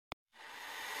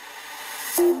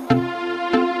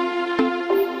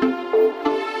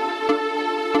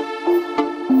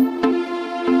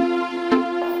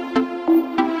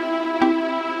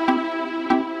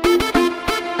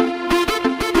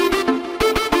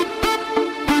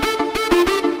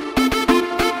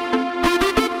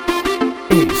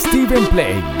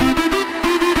StevenPlay.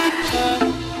 Sé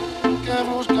que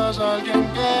buscas a alguien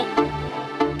que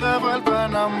te vuelva a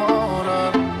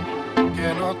enamorar, que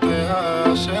no te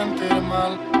haga sentir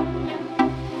mal.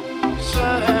 Sé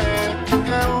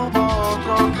que hubo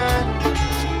otro que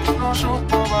no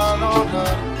supo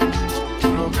valorar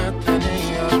lo que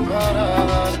tenías para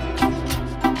dar.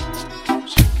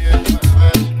 Sé que tal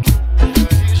vez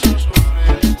te hizo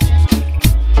sufrir,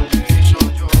 te hizo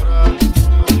llorar,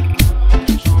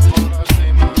 te supo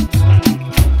lastimar.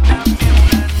 Dame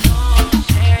una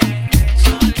noche,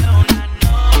 solo una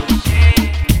noche.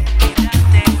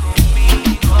 Quédate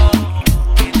conmigo,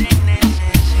 que te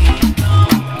necesito.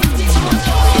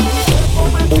 Como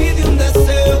me pide un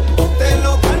deseo, te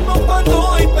lo calmo cuando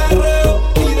hay perreo.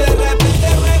 Y de repente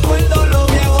recuerdo lo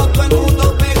viejo, todo el mundo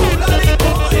pegó la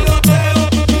disco y lo teo.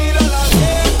 Mírala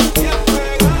bien, bien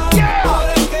pegada.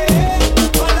 Ahora es que es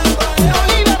con la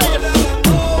pared, con el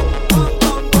dembow, pam,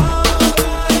 pam, pam,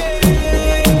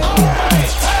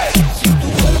 Si tu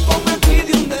cuerpo me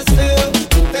pide un deseo,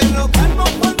 te lo calmo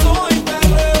cuando hay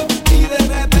perreo. Y de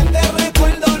repente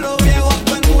recuerdo lo viejo,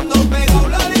 todo el mundo pegó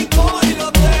la disco y lo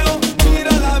teo.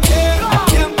 Mírala bien,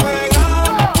 bien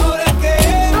pegada. Ahora es que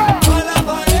es con la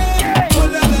pared, con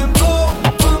el dembow,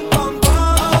 pam, pam, pam.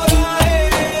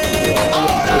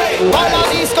 A la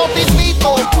disco te invito,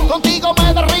 contigo me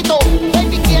derrito.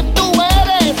 Baby, ¿quién tú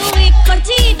eres? Tu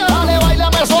bizcochito. Dale,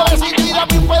 bailame suavecito y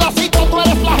dame un pedacito. Tú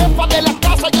eres la jefa de la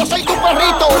casa, yo soy tu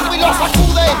perrito. Y lo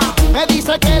sacude, me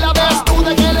dice que la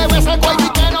desnude, que le bese cuello y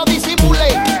que no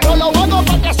disimule. Yo lo hago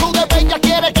pa' que sude, ella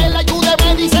quiere que le ayude.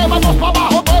 Me dice vamos pa'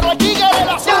 abajo, pero el tigre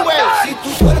la sube. Si tu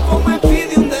cuerpo me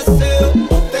pide un deseo,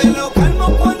 te lo calmo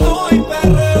cuando hay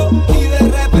perreo. Y de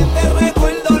repente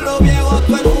recuerdo lo viejo,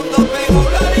 todo el mundo pegó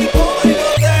la disco y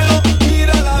lo teo.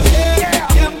 Mírala bien,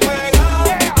 bien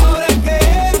pegada. Ahora es que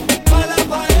es pa' la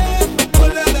pared,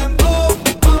 con el dembow,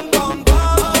 pam, pam,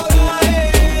 pam.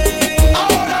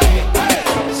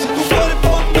 Si tu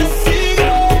cuerpo me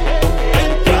sigue,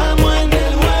 entramos en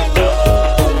el juego.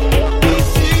 Y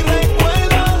si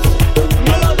recuerdas,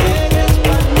 no lo dejes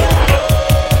para luego.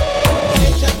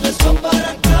 Échate eso para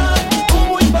acá,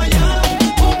 como ir para allá,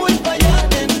 como ir para allá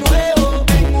de nuevo.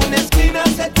 En una esquina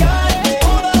setearte,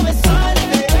 toda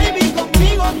besarte, baby,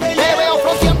 conmigo te Te llevo. veo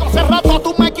fronteando hace rato,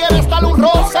 tú me quieres dar un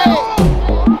roce.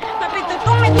 Papito,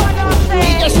 tú me conoces.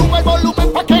 Y que sube el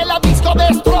volumen pa' que la disco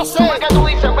destroce. ¿Qué tú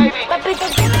dices, baby? Papito,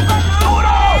 tú me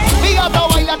conoces. Mi gato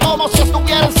baila como si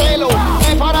estuviera en celo.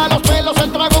 Me para los pelos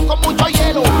el trago con mucho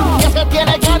hielo. Y ese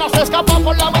tiene ganas, se escapa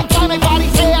por la ventana y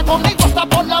parisea conmigo hasta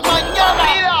por la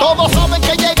mañana. Todos saben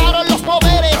que llegaron los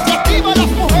poderes. Se activan las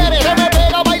mujeres. Se me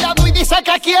pega bailando y dice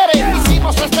que quiere.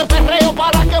 Hicimos este perreo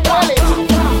para que vueles.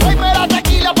 Tráeme la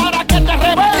tequila para que te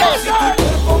rebeles. Si tu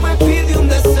cuerpo me pide un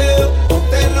deseo,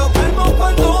 te lo calmo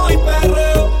cuando hay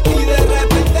perreo. Y de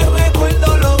repente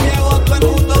recuerdo lo viejo, todo el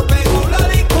mundo pegó la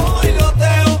disco y lo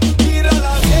teo.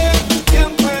 Mírala bien,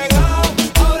 bien pegada.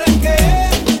 Ahora es que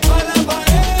es pa' la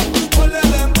pared, con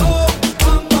el dembow,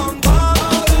 pam, pam, pam.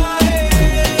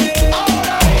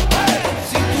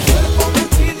 Si tu cuerpo me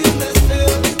pide un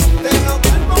deseo, te lo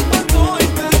calmo cuando hay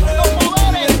perreo.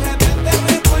 Y de repente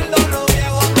recuerdo lo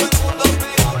viejo, todo el mundo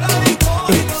pegó la disco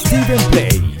y lo teo.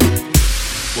 StevenPlay.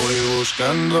 Voy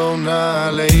buscando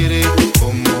una lady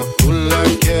como tú la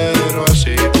quiero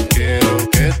así. Quiero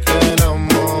que te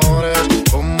enamores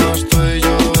como estoy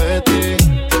yo de ti.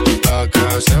 Acá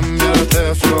se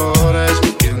enviarte flores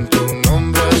y en tu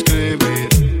nombre escribir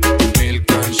 1000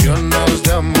 canciones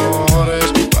de amores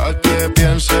pa' que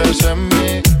pienses en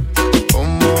mí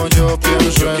como yo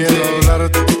pienso en ti. Quiero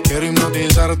hablarte, quiero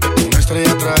hipnotizarte, una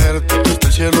estrella traerte, hasta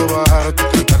el cielo bajarte,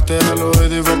 cantarte al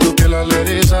oído y ver tu piel al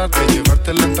erizarte,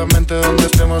 llevarte lentamente donde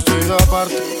estemos tú y yo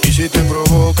aparte. Y si te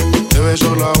provoca, te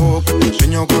beso la boca,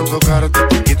 sueño con tocarte,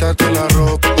 quitarte la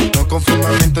ropa. No confirma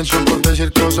mi intención por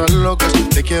decir cosas locas.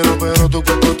 Te quiero pero tu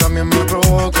cuerpo también me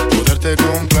provoca. Poderte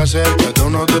complacer, cada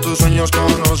uno de tus sueños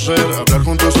conocer, hablar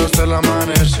juntos hasta el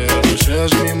amanecer. Tú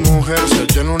seas mi mujer, ser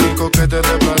yo el único que te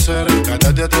dé placer.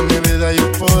 Cada día de mi vida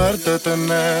yo poderte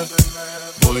tener.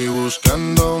 Voy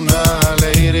buscando una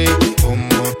lady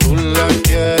como tú la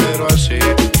quiero así.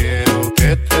 Quiero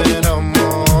que te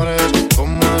enamores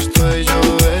como estoy yo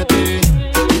de ti.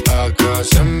 Acá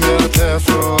se enviarte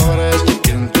flores y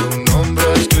en tu nombre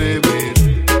escribir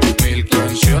 1000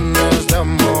 canciones de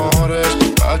amores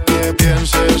pa' que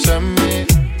pienses en mí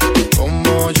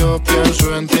como yo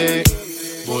pienso en ti.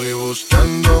 Voy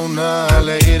buscando una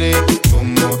lady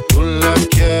como tú la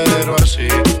quiero así.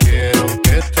 Quiero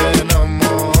que te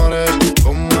enamores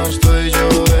como estoy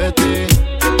yo de ti.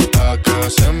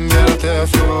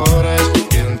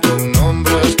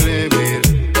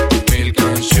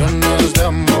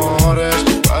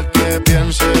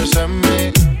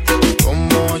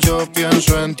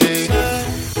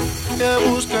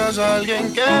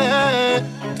 alguien que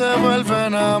te vuelve a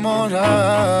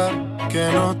enamorar,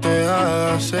 que no te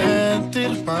haga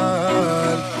sentir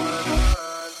mal.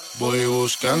 Voy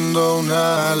buscando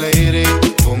una lady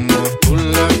como tú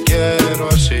la quiero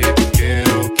así.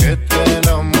 Quiero que te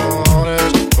enamores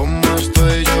como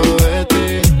estoy yo de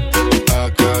ti.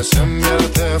 Acá se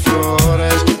enviarte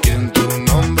flores y en tu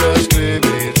nombre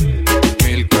escribir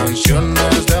 1000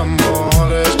 canciones de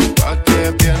amores pa'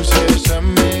 que pienses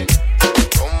en mí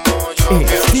como yo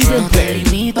quiero No te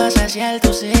limitas hacia el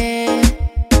tu ser,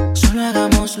 solo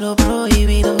hagamos lo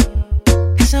prohibido.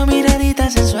 Esa miradita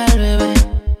sensual, bebé,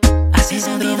 hace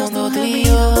sentido todo tú y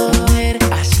yo, mujer,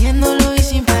 haciéndolo y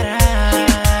sin parar.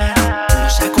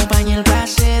 Nos acompaña el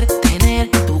placer, tener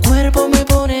tu cuerpo me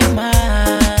pone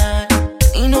mal.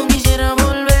 Y no quisiera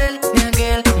volver de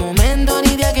aquel momento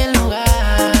ni de aquel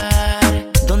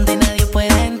lugar donde nadie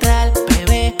puede entrar,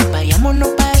 bebé, vayámonos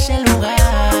para ese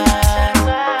lugar.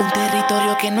 Un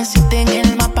territorio que no existe en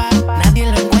el mapa, nadie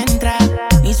lo encuentra,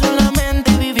 y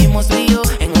solamente vivimos tú y yo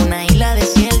en una isla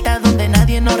desierta donde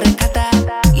nadie nos rescata.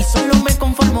 Y solo me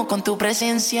conformo con tu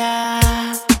presencia,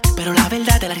 pero la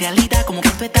verdad de la realidad como que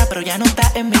tú estás, pero ya no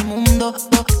estás en mi mundo.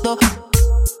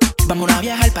 Vámonos a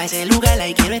viajar pa' ese lugar,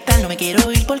 ahí quiero estar, no me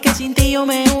quiero ir porque sin ti yo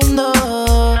me hundo.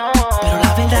 Pero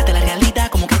la verdad de la realidad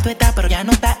como que tú estás, pero ya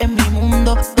no estás en mi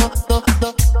mundo.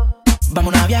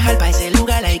 Vámonos a viajar pa' ese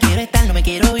lugar, ahí quiero estar, no me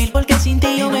quiero ir porque sin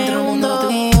ti yo me hundo. Tú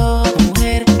y yo,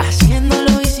 mujer,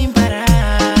 haciéndolo y sin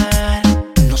parar.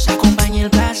 Nos acompaña el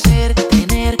placer,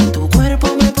 tener tu cuerpo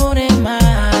me pone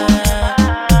mal.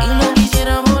 Y no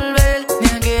quisiera volver de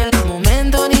aquel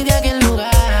momento ni de aquel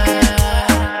lugar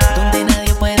donde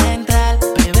nadie puede entrar,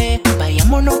 bebé,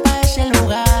 vayámonos pa' ese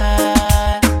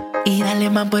lugar. Y dale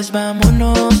más, pues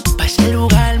vámonos pa' ese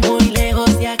lugar muy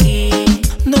lejos de aquí,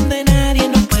 donde nadie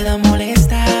nos pueda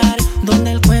molestar,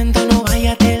 donde el cuento no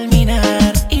vaya a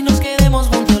terminar y nos quedemos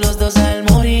juntos los dos al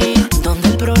morir, donde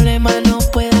el problema no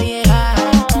pueda llegar,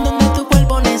 donde tu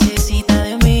cuerpo necesita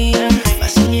de mí.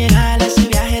 Fácil llegar a ese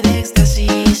viaje de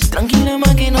éxtasis, tranquila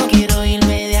más que no quiero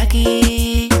irme de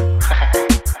aquí.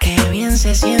 Qué bien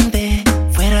se siente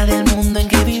fuera del mundo en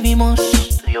que vivimos,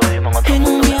 en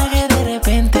un viaje de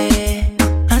repente,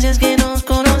 así es que nos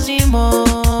conocimos.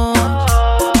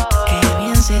 Qué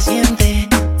bien se siente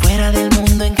fuera del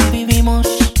mundo en que vivimos,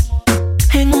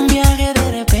 en un viaje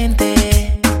de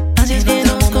repente, así es que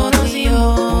nos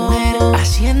conocimos, mujer,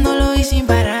 haciéndolo y sin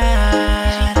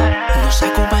parar. Nos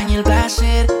acompaña el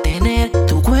placer, tener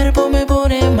tu cuerpo me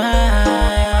pone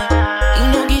mal. Y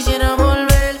no quisiera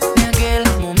volver de aquel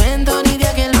momento ni de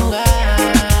aquel lugar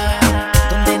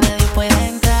donde nadie pueda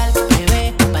entrar,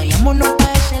 bebé, vayámonos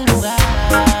pa' ese lugar.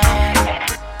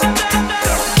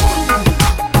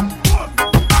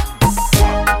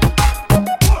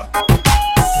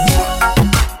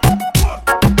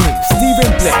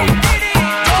 StevenPlay